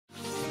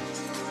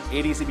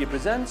ADCB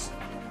presents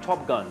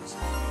Top Guns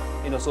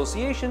in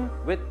association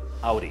with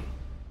Audi.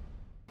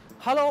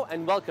 Hello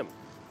and welcome.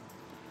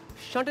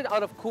 Shunted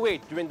out of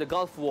Kuwait during the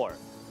Gulf War,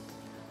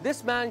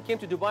 this man came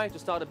to Dubai to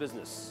start a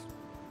business.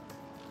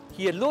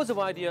 He had loads of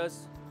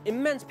ideas,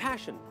 immense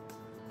passion,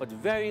 but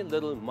very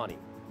little money.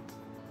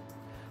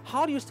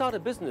 How do you start a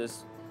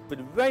business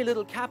with very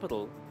little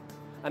capital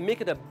and make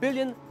it a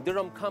billion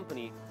dirham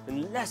company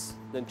in less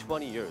than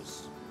 20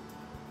 years?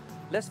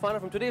 Let's find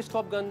out from today's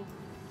Top Gun,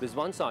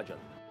 Rizwan Sarjan.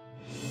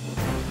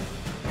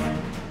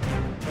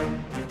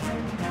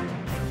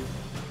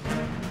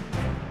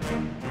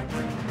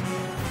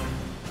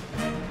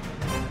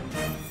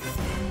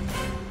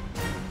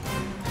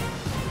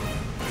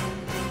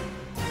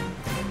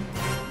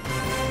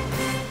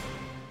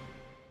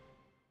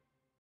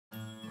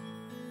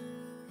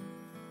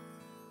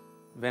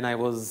 When I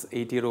was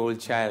 8-year-old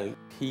child,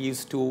 he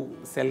used to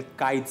sell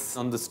kites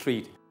on the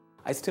street.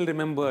 I still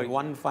remember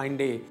one fine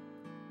day,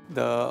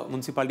 the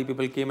municipality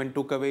people came and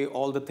took away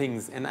all the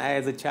things. And I,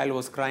 as a child,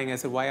 was crying. I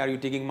said, why are you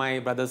taking my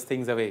brother's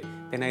things away?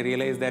 Then I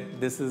realized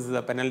that this is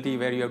a penalty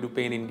where you have to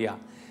pay in India.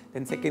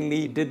 Then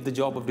secondly, he did the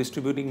job of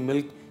distributing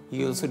milk.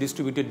 He also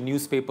distributed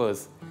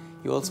newspapers.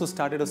 He also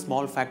started a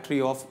small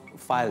factory of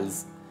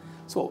files.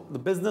 So the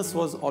business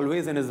was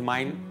always in his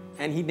mind,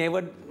 and he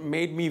never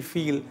made me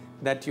feel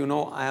that, you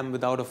know, I am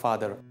without a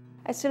father.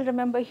 I still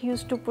remember he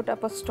used to put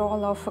up a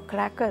stall of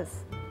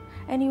crackers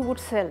and he would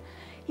sell.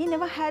 He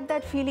never had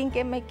that feeling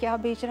कि मैं क्या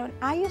बेच रहा हूँ.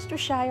 I used to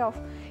shy off.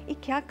 ये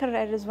क्या कर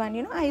रहा है Rizwan?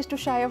 You know, I used to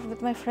shy off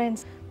with my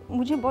friends.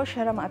 मुझे बहुत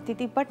शर्म आती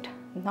थी. But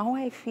now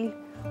I feel,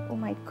 oh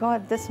my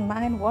God, this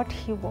man, what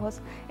he was,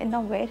 and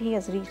now where he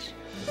has reached.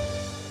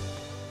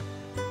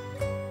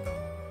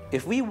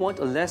 If we want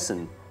a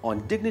lesson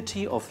on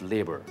dignity of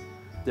labor,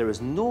 there is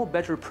no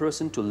better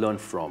person to learn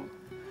from.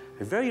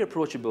 Very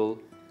approachable,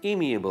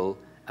 amiable,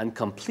 and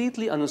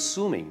completely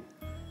unassuming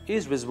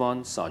is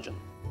Rizwan Sarjan.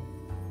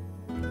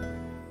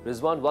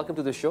 Rizwan, welcome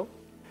to the show.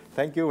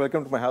 Thank you.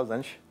 Welcome to my house,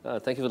 Ansh.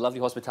 Thank you for the lovely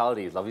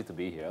hospitality. It's lovely to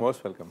be here.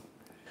 Most welcome.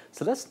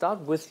 So let's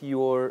start with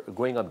your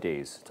growing up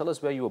days. Tell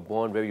us where you were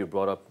born, where you were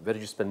brought up, where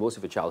did you spend most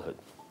of your childhood?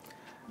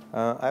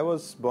 I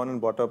was born and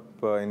brought up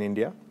in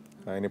India,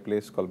 in a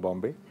place called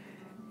Bombay.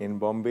 In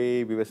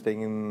Bombay, we were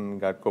staying in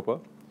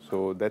Ghatkopar,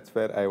 so that's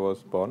where I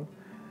was born.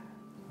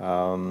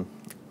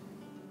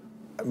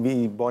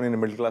 We born in a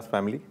middle-class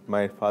family.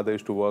 My father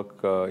used to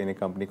work in a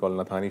company called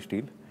Nathani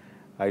Steel.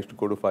 I used to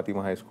go to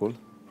Fatima High School.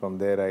 From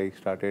there, I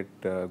started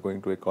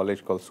going to a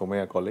college called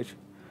Somaya College.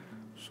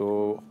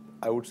 So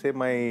I would say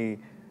my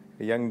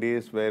young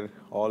days were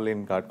all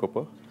in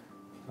Ghatkopar.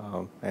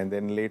 And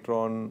then later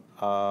on,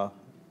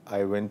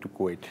 I went to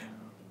Kuwait.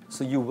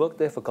 So you worked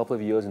there for a couple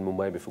of years in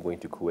Mumbai before going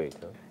to Kuwait,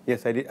 huh?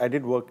 Yes, I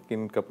did work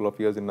in a couple of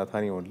years in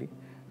Nathani only.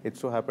 It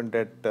so happened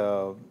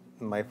that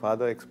my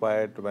father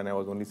expired when I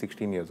was only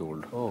 16 years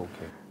old. Oh,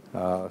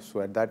 okay.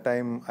 So at that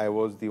time, I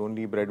was the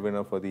only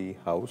breadwinner for the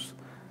house.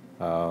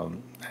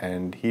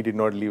 And he did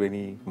not leave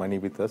any money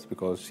with us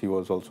because he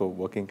was also a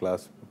working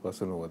class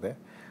person over there.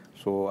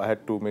 So I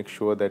had to make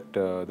sure that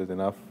there's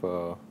enough,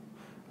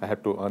 I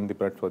had to earn the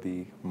bread for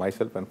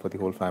myself and for the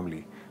whole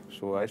family.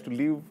 So I used to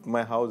leave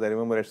my house, I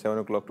remember, at 7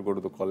 o'clock to go to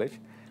the college.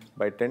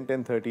 By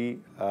 10:30,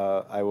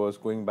 I was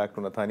going back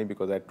to Nathani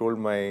because I told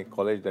my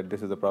college that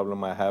this is a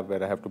problem I have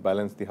where I have to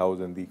balance the house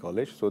and the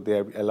college. So they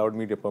allowed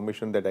me the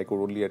permission that I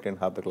could only attend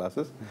half the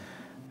classes.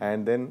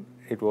 And then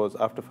it was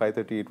after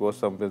 5:30, it was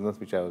some business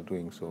which I was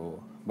doing.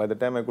 So by the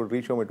time I could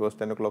reach home, it was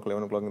 10 o'clock,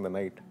 11 o'clock in the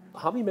night.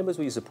 How many members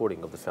were you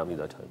supporting of the family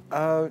that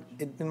time?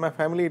 In my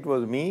family, it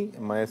was me,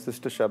 my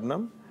sister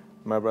Shabnam,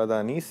 my brother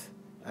Anis,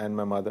 and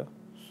my mother.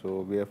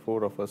 So we are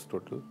 4 of us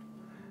total.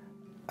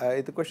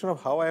 The question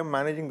of how I am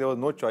managing, there was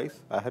no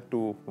choice. I had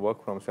to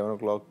work from 7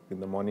 o'clock in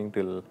the morning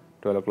till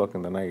 12 o'clock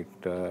in the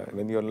night.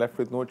 When you're left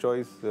with no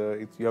choice,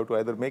 you have to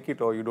either make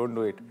it or you don't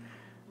do it.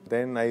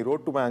 Then I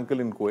wrote to my uncle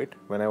in Kuwait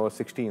when I was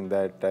 16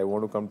 that I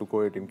want to come to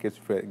Kuwait in case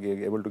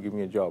you're able to give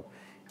me a job.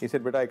 He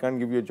said, "Beta, I can't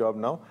give you a job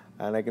now,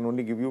 and I can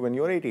only give you when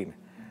you're 18.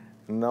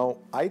 Now,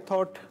 I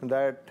thought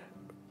that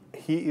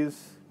he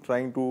is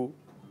trying to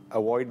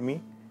avoid me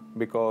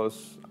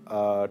because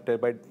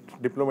by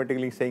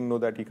diplomatically saying no,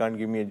 that he can't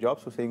give me a job,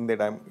 so saying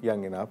that I'm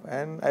young enough.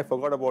 And I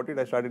forgot about it.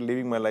 I started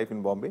living my life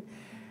in Bombay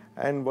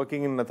and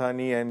working in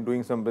Nathani and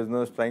doing some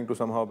business, trying to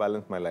somehow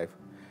balance my life.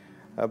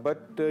 But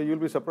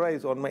you'll be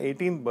surprised, on my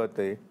 18th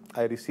birthday,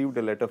 I received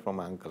a letter from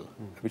my uncle,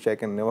 which I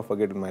can never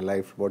forget in my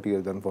life, what he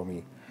has done for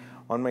me.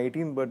 On my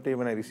 18th birthday,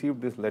 when I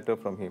received this letter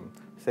from him,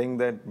 saying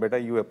that, "Beta,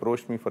 you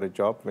approached me for a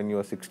job when you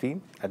were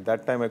 16. At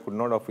that time, I could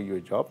not offer you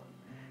a job.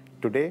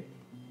 Today,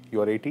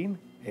 you are 18,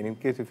 and in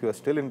case if you are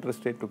still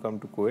interested to come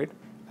to Kuwait,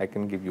 I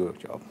can give you a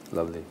job."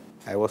 Lovely.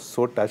 I was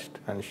so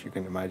touched, and you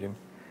can imagine,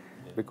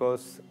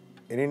 because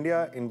in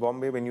India, in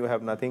Bombay, when you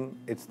have nothing,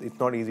 it's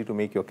not easy to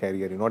make your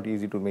career, it's not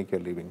easy to make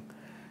your living.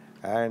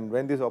 And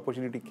when this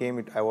opportunity came,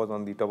 I was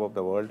on the top of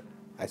the world.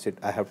 I said,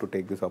 I have to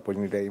take this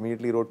opportunity. I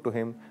immediately wrote to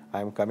him,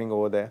 I'm coming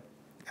over there.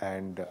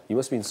 And you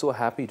must have been so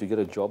happy to get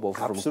a job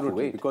offer from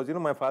Kuwait. Because, you know,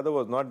 my father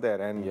was not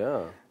there. And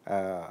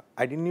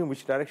I didn't know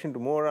which direction to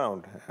move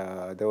around.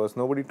 There was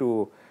nobody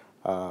to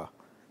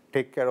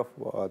take care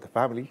of the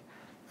family.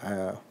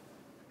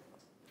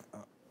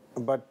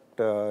 But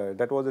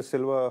that was a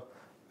silver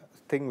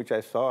thing which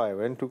I saw. I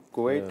went to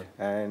Kuwait,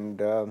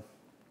 and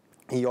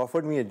he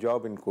offered me a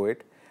job in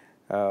Kuwait,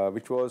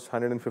 which was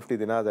 150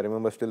 dinars. I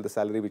remember still the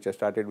salary which I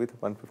started with.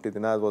 150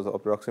 dinars was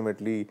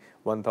approximately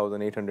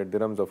 1,800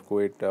 dirhams of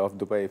Kuwait, of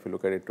Dubai, if you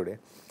look at it today.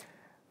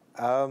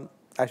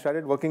 I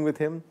started working with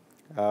him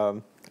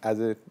as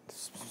a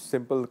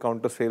simple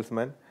counter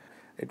salesman.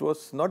 It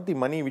was not the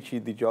money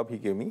the job he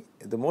gave me.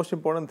 The most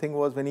important thing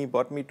was when he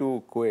brought me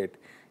to Kuwait,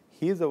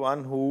 he is the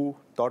one who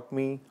taught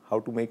me how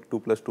to make 2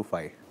 + 2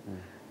 5.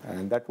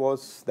 And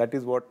that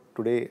is what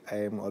today I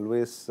am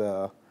always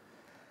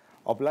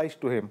obliged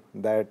to him,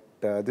 that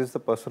this is the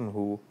person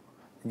who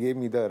gave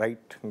me the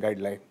right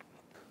guideline.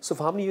 So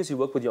for how many years you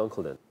worked with your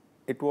uncle then?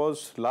 It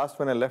was last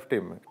when I left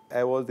him,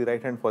 I was the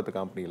right hand for the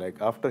company. Like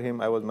after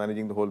him, I was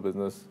managing the whole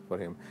business for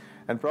him.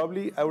 And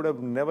probably I would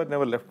have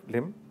never left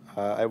him.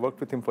 I worked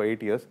with him for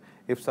 8 years.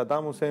 If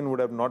Saddam Hussein would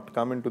have not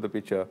come into the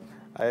picture,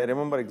 I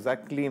remember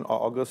exactly in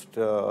August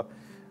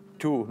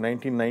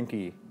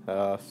 1990,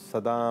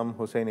 Saddam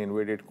Hussein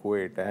invaded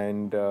Kuwait,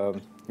 and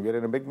we were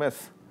in a big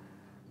mess.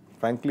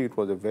 Frankly, it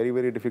was a very,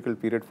 very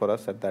difficult period for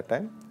us at that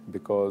time,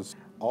 because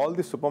all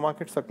the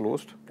supermarkets are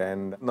closed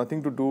and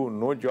nothing to do,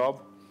 no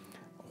job,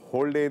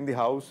 whole day in the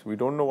house, we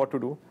don't know what to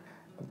do.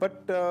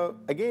 But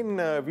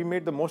again, we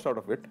made the most out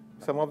of it.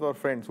 Some of our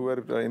friends who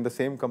were in the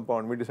same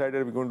compound, we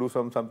decided we're going to do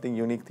something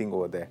unique thing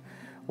over there.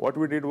 What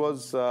we did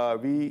was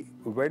we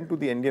went to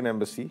the Indian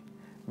embassy,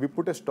 we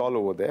put a stall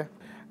over there,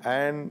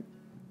 and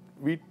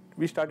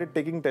we started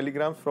taking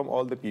telegrams from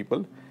all the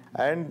people,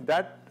 and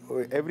that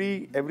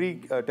every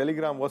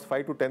telegram was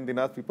 5 to 10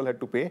 dinars people had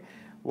to pay.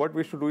 What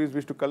we should do is we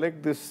used to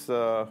collect this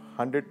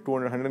 100,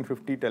 200,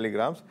 150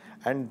 telegrams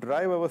and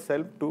drive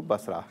ourselves to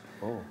Basra.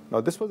 Oh.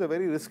 Now this was a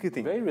very risky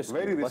thing. Very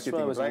risky.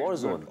 Basra was a war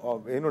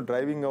zone.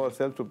 Driving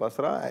ourselves to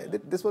Basra.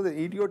 This was an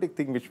idiotic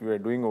thing which we were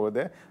doing over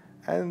there.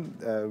 And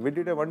we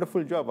did a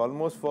wonderful job.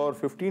 Almost for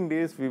 15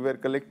 days we were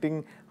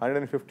collecting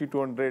 150,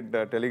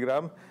 200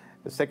 telegrams.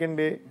 The second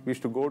day we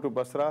used to go to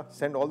Basra,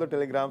 send all the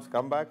telegrams,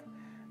 come back,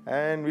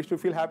 and we used to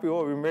feel happy.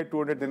 Oh, we made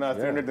 200 dinars,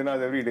 300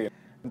 dinars every day.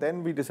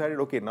 Then we decided,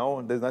 okay, now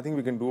there's nothing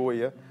we can do over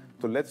here,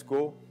 so let's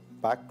go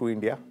back to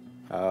India.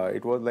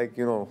 It was like,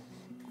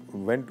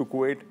 went to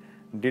Kuwait,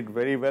 did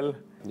very well,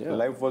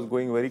 life was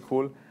going very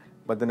cool,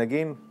 but then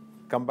again,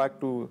 come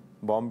back to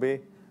Bombay,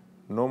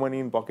 no money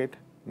in pocket,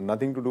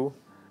 nothing to do.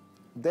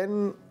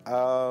 Then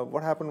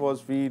what happened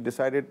was we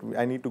decided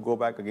I need to go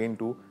back again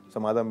to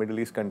some other Middle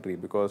East country,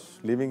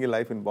 because living a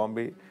life in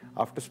Bombay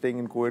after staying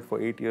in Kuwait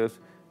for 8 years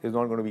is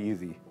not going to be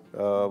easy.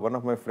 One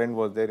of my friends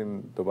was there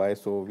in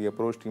Dubai, so we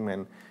approached him,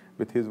 and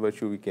with his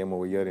virtue we came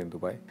over here in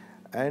Dubai.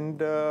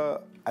 And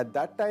at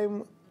that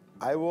time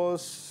I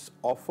was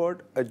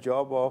offered a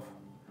job of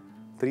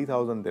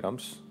 3,000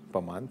 dirhams per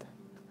month.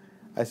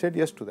 I said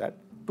yes to that.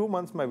 2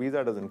 months my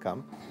visa doesn't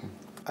come.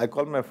 I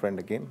called my friend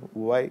again.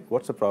 Why?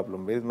 What's the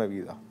problem? Where is my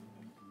visa?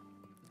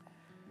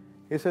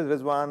 He says,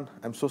 Rizwan,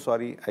 I'm so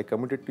sorry. I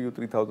committed to you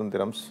 3,000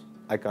 dirhams.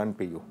 I can't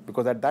pay you.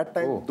 Because at that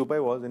time,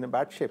 Dubai was in a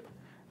bad shape.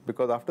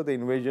 Because after the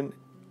invasion,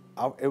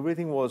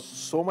 everything was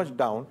so much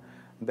down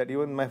that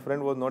even my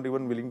friend was not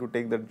even willing to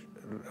take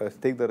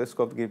the risk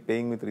of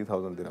paying me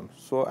 3,000 dirhams.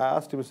 So I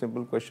asked him a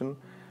simple question,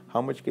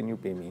 how much can you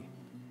pay me?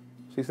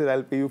 So he said,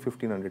 I'll pay you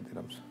 1,500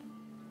 dirhams.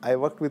 I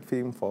worked with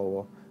him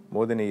for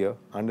more than a year,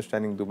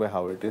 understanding Dubai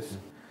how it is.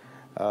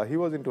 He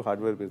was into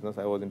hardware business,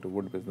 I was into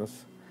wood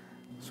business.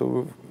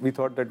 So we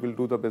thought that we'll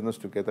do the business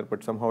together,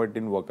 but somehow it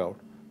didn't work out.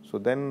 So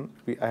then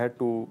I had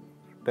to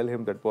tell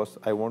him that, boss,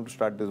 I want to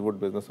start this wood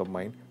business of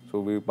mine,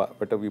 so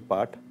better we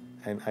part,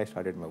 and I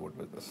started my wood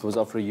business. It was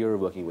after a year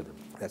of working with him.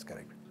 That's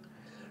correct.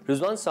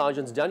 Rizwan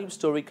Sarjan's Danube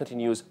story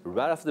continues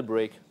right after the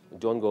break.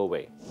 Don't go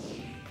away.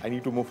 I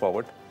need to move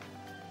forward.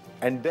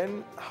 And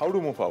then how to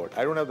move forward?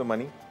 I don't have the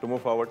money to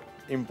move forward,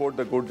 import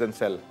the goods and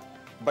sell.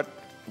 But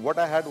what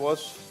I had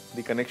was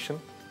the connection,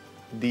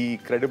 the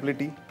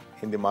credibility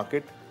in the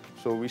market.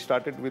 So we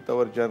started with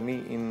our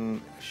journey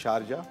in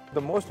Sharjah.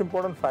 The most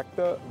important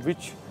factor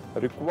which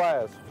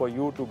requires for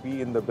you to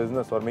be in the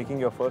business or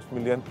making your first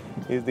million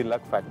is the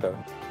luck factor.